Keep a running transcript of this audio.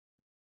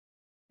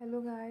Hello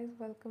guys,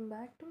 welcome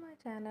back to my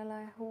channel.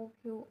 I hope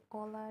you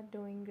all are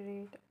doing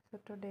great. So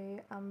today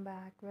I'm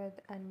back with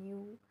a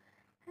new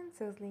and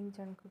sizzling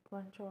Jungkook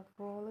one shot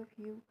for all of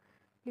you.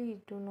 Please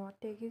do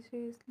not take it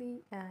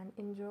seriously and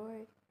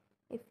enjoy.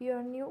 If you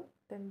are new,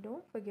 then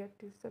don't forget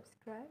to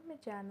subscribe my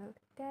channel.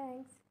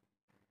 Thanks.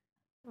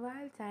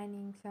 While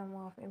signing some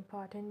of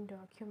important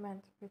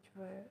documents which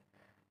were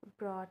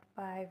brought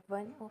by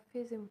one of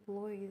his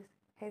employees,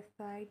 his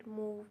side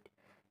moved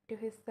to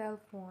his cell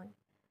phone.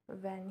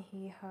 When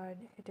he heard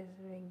it is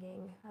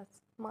ringing, a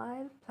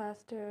smile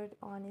plastered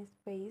on his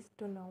face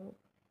to know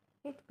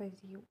it was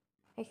you.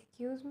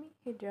 Excuse me,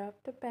 he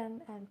dropped the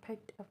pen and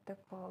picked up the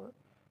call.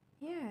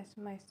 Yes,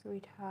 my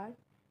sweetheart.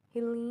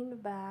 He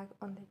leaned back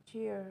on the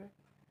chair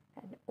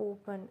and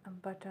opened a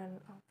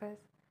button of his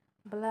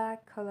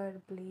black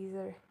colored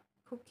blazer.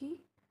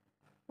 Cookie,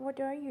 what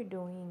are you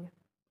doing?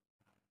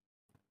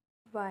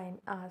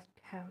 Vine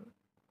asked him.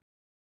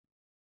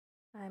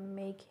 I'm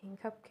making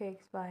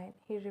cupcakes, Vine,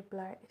 he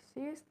replied.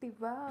 Seriously,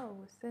 wow,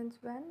 since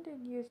when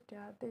did you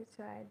start this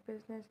side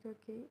business,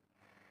 Cookie?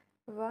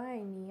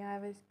 Viney, I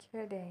was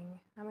kidding.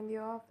 I'm in the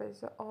office,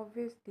 so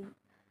obviously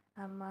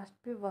I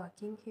must be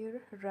working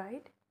here,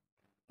 right?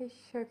 He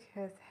shook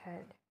his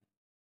head.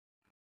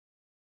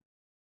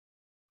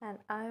 And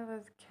I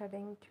was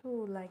kidding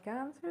too, like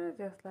answer,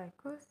 just like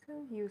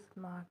question, you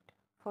smirked.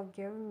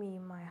 Forgive me,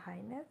 my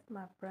highness,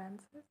 my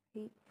princess,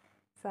 he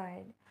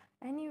sighed.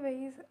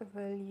 Anyways,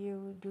 will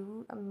you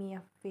do me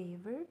a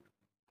favor?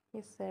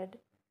 He said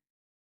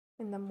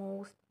in the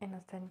most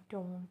innocent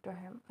tone to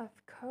him. Of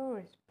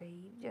course,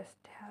 babe, just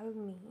tell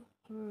me.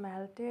 He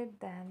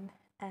melted then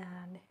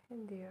and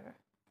there.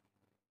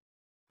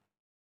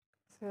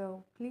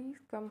 So please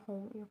come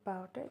home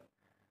about it.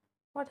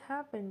 What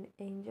happened,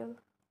 Angel?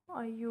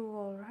 Are you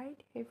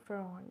alright? He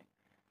frowned,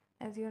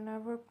 as you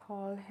never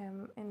call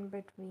him in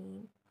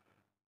between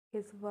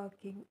his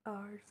working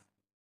hours.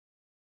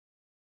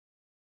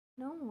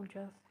 No,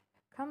 just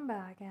come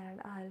back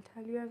and I'll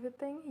tell you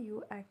everything.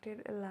 You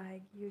acted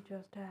like you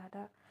just had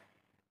a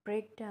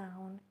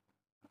breakdown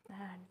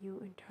and you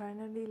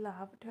internally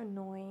laughed,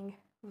 knowing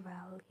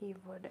well he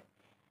would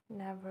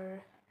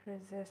never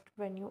resist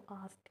when you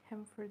asked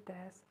him for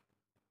this.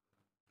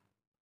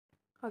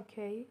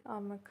 Okay,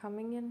 I'm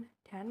coming in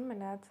 10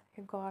 minutes.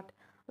 He got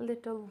a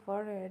little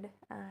worried,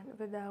 and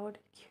without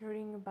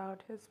caring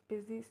about his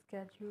busy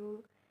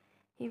schedule,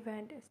 he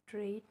went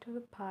straight to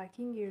the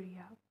parking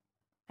area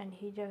and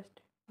he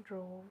just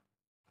drove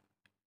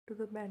to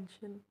the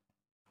mansion.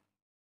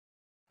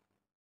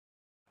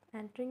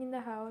 Entering in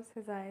the house,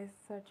 his eyes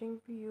searching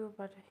for you,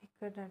 but he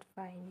could not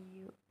find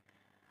you.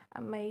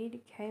 A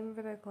maid came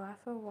with a glass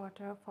of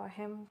water for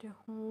him, to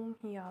whom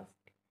he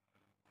asked,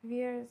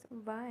 Where's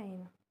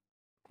wine?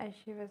 As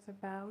she was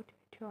about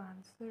to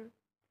answer,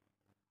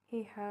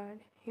 he heard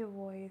her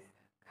voice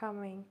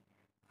coming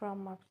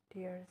from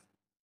upstairs.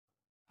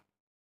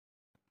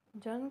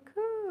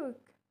 Jungkook!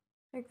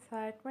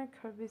 Excitement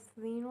could be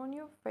seen on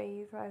your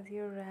face as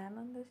you ran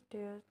on the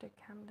stairs to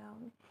come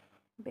down.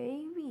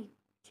 Baby,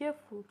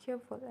 careful,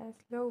 careful, and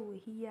slow,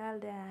 he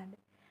yelled and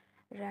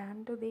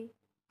ran to the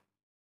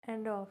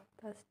end of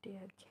the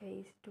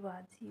staircase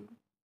towards you.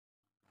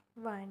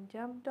 Vine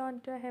jumped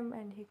onto him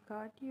and he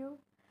caught you.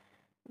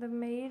 The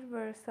maid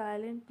were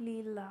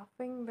silently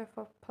laughing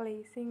before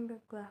placing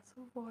the glass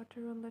of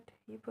water on the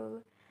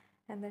table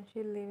and then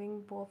she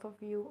leaving both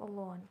of you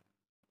alone.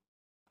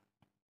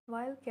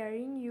 While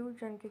carrying you,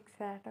 Jungkook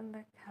sat on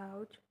the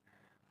couch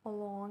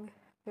along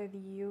with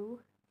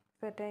you,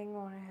 sitting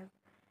on his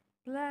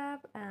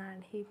lap,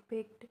 and he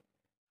picked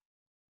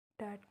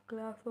that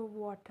glass of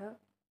water.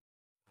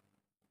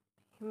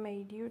 He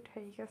made you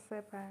take a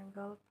sip and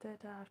gulped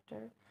it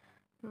after.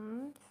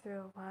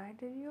 So why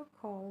did you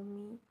call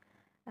me?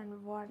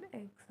 And what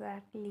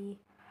exactly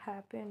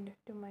happened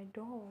to my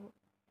doll?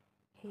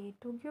 He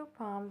took your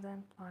palms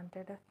and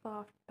planted a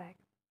soft peck.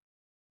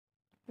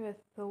 You're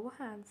so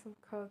handsome,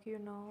 Cook, you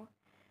know.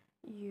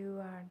 You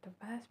are the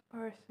best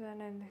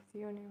person in this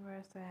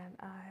universe and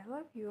I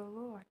love you a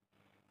lot.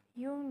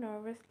 You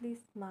nervously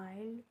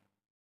smiled,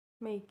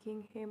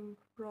 making him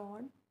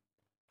frown.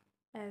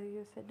 As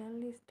you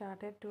suddenly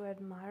started to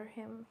admire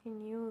him, he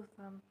knew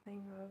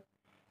something was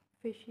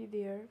fishy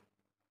there.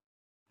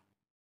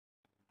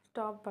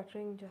 Stop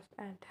buttering just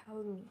and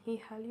tell me. He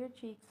held your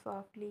cheek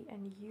softly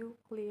and you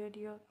cleared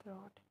your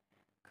throat.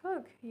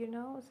 Cook, you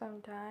know,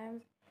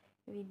 sometimes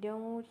we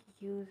don't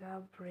use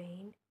our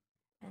brain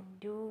and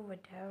do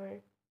whatever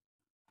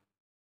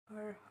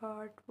our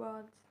heart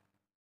wants.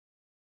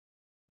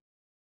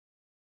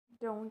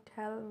 Don't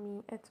tell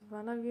me it's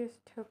one of your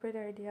stupid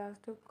ideas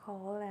to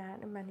call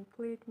and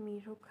manipulate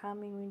me to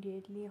come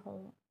immediately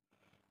home.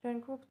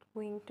 Jungkook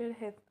winked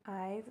his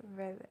eyes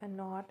with a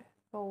not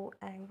so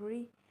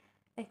angry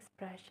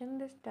expression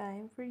this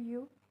time for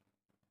you.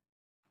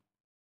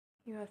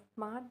 You're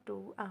smart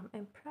too. I'm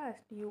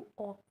impressed. You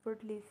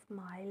awkwardly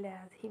smiled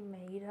as he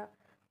made a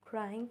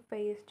crying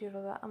face due to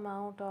the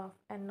amount of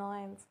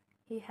annoyance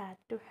he had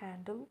to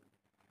handle.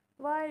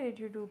 Why did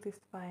you do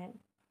this, Fine?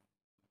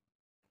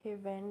 he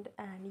went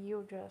and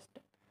you just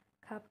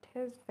cupped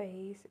his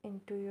face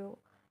into your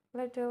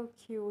little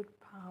cute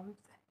palms.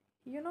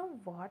 You know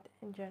what,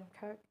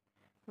 Jungkook?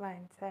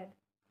 Vine said,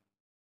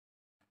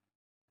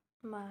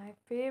 my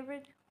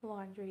favorite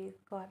laundry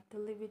got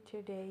delivered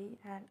today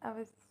and I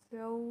was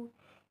so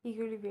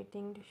eagerly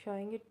waiting to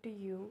showing it to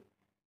you.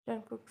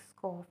 Jungkook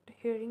scoffed.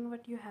 Hearing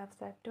what you have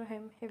said to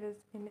him, he was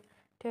in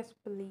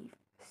disbelief.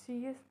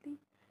 Seriously?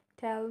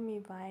 Tell me,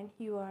 Vine,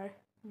 you are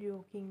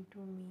joking to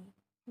me.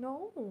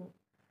 No,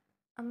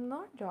 I'm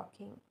not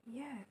joking.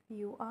 Yes,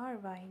 you are,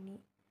 Viney.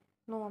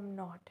 No, I'm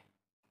not.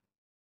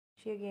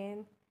 She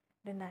again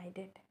denied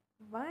it.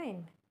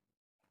 Vine,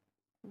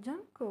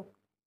 Jungkook.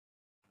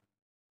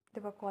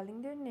 They were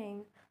calling their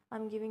names.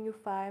 I'm giving you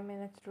 5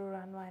 minutes to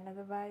run, Vine,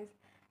 otherwise,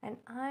 and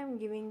I'm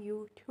giving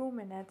you 2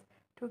 minutes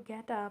to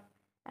get up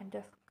and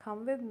just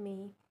come with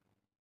me.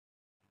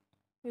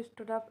 You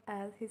stood up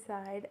as he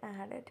sighed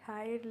and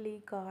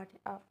tiredly got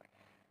up.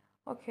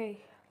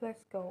 Okay,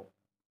 let's go.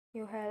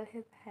 You held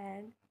his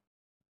hand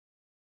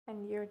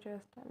and you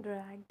just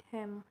dragged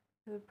him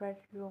to the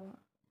bedroom.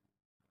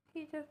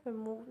 He just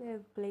removed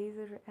his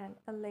blazer and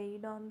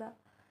laid on the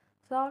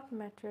soft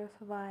mattress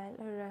while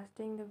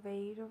resting the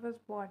weight of his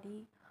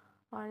body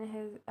on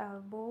his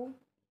elbow.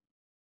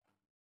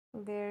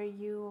 There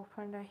you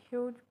opened a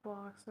huge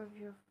box of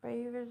your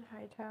favorite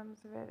items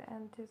with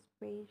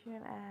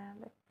anticipation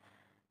and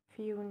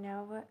few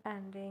never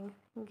ending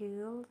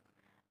giggles,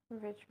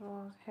 which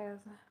was his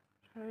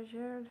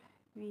treasured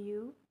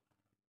view.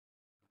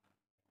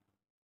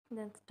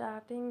 Then,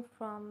 starting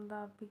from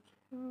the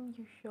beginning,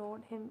 you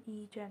showed him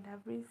each and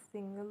every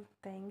single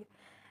thing,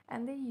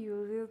 and they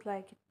use it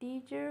like a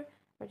teacher,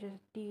 which is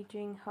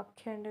teaching a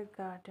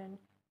kindergarten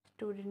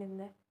student in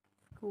the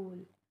school.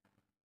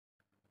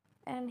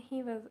 And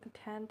he was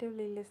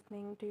attentively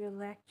listening to your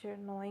lecture,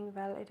 knowing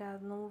well it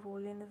has no role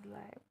in his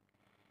life.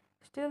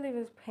 Still, he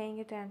was paying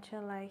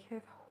attention like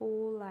his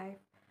whole life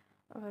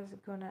was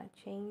gonna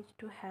change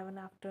to heaven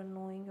after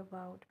knowing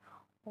about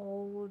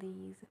all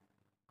these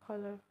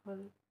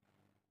colorful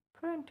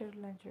printed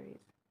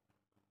lingeries.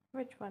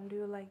 Which one do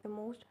you like the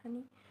most,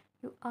 honey?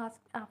 You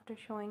asked after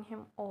showing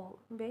him all.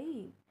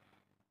 Babe,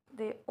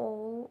 they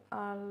all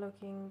are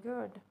looking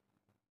good.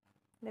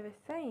 They were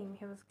saying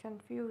he was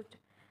confused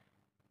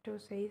to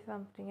say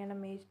something and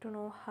amazed to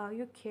know how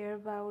you care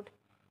about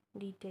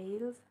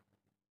details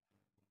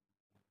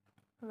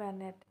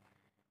when it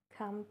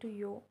come to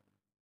your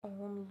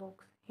own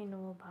looks. He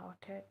knew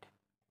about it.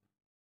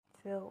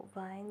 So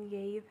Vine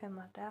gave him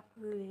a tough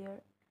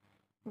glare.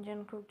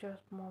 Jungkook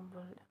just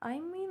mumbled, I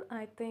mean,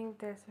 I think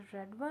this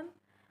red one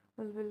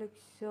will look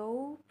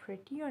so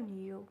pretty on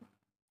you.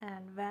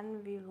 And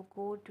when we'll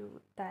go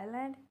to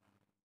Thailand,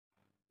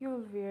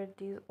 you'll wear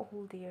these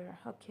all there,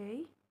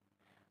 okay?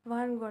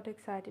 Vine got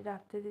excited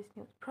after this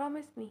news.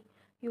 Promise me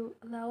you'll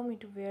allow me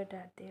to wear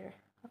that there.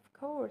 Of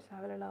course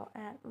I will allow.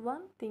 And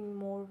one thing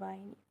more,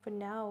 Vine. For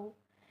now,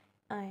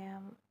 I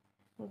am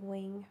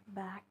going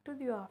back to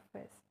the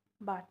office.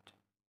 But,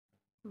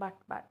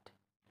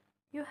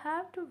 you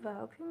have to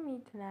welcome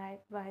me tonight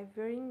by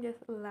wearing this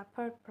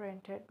leopard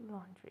printed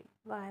laundry.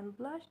 Vine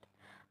blushed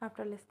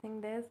after listening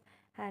this,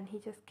 and he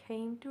just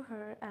came to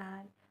her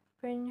and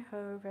pinned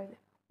her with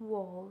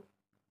wool.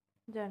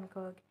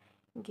 Jungkook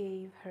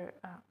gave her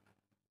a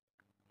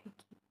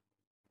hickey.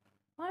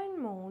 Vine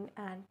moaned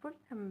and put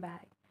him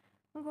back.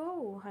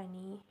 Go,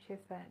 honey, she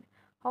said.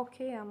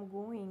 Okay, I'm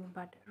going,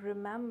 but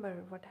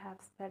remember what I have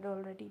said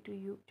already to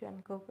you.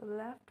 Jungkook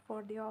left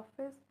for the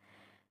office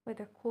with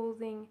a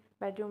closing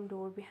bedroom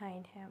door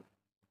behind him.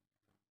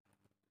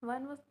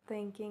 One was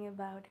thinking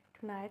about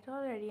tonight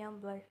already. I'm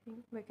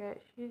blushing because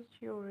she's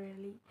sure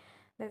really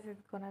this is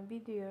gonna be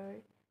there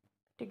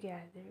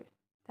together.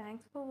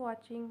 Thanks for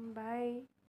watching. Bye.